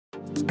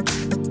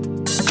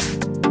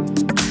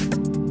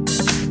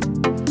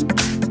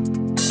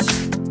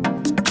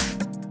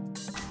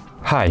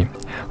Hi,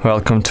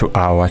 welcome to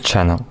our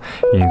channel.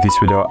 In this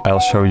video I'll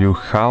show you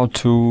how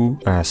to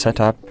set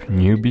up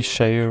newbie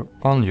share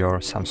on your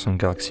Samsung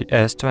Galaxy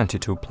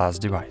S22 Plus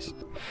device.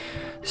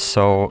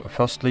 So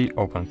firstly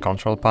open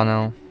control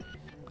panel,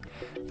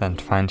 then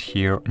find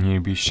here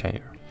newbie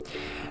share.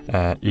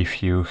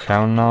 If you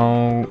have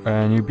no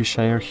newbie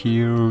share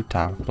here,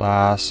 tap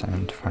plus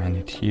and find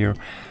it here,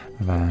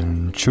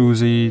 then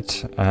choose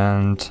it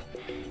and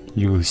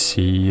you will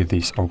see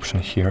this option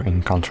here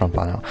in control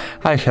panel.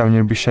 I have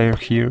newbie share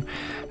here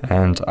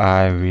and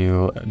I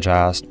will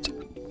just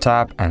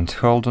tap and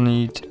hold on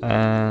it,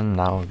 and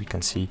now we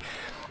can see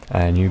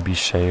newbie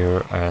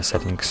share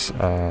settings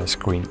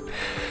screen.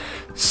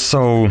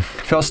 So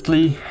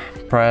firstly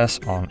press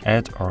on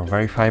add or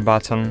verify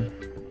button,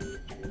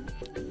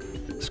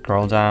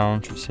 scroll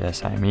down, choose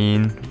yes I'm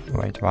in,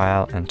 wait a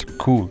while and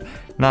cool.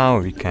 Now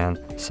we can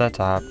set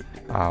up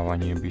our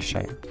newbie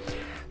share.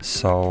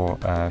 So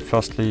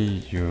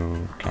firstly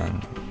you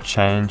can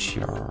change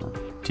your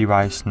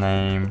device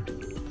name,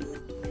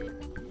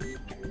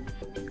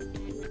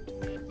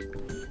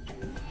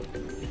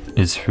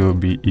 it will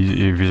be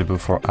visible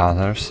for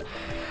others,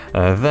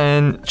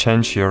 then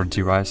change your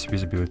device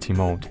visibility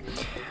mode.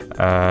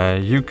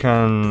 You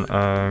can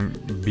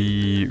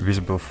be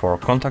visible for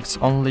contacts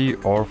only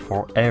or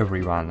for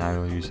everyone. I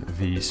will use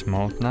this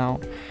mode now,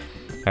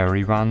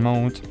 everyone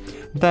mode.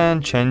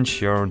 Then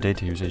change your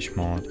data usage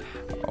mode.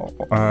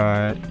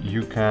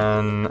 You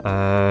can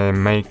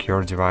make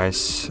your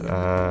device,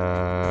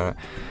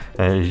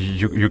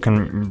 you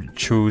can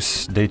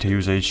choose data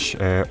usage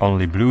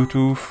only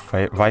Bluetooth,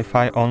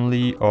 Wi-Fi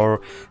only,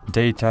 or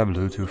data,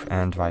 Bluetooth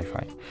and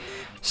Wi-Fi.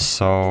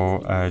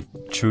 So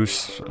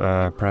choose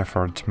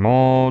preferred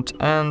mode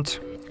and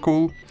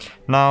cool.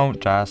 Now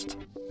just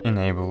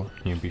enable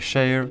newbie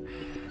share,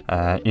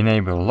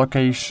 enable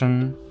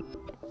location,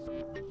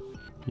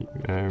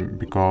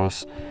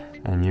 because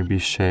a newbie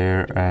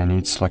share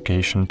needs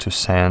location to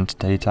send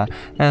data,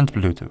 and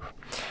Bluetooth.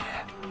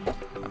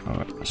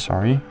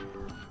 Sorry,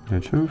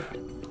 Bluetooth.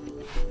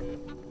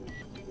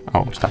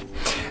 Oh, stop.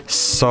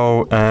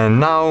 So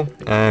now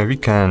we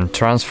can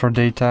transfer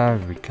data,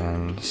 we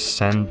can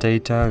send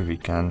data, we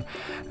can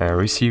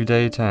receive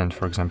data, and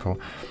for example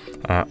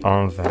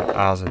on the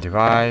other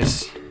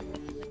device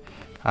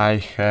I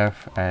have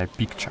a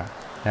picture,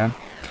 yeah.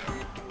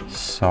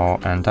 So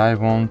and I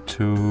want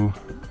to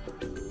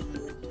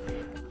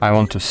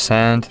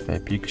send the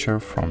picture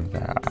from the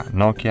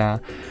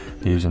Nokia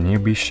using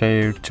newbie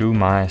share to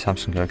my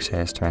Samsung Galaxy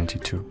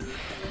S22.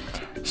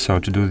 So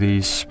to do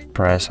this,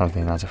 press on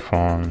the other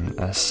phone,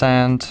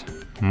 send,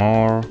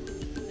 more,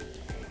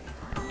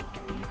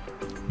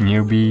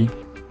 newbie,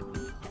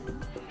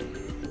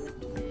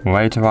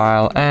 wait a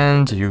while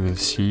and you will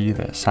see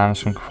the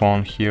Samsung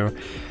phone here.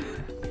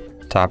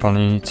 Tap on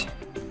it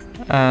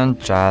and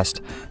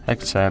just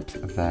accept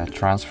the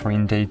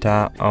transferring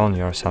data on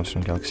your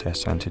Samsung Galaxy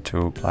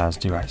S22 Plus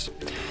device.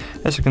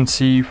 As you can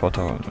see,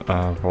 photo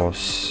was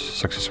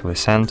successfully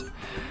sent.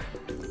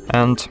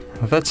 And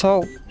that's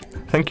all.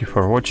 Thank you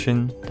for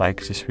watching,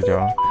 like this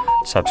video,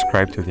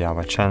 subscribe to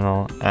our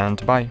channel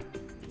and bye!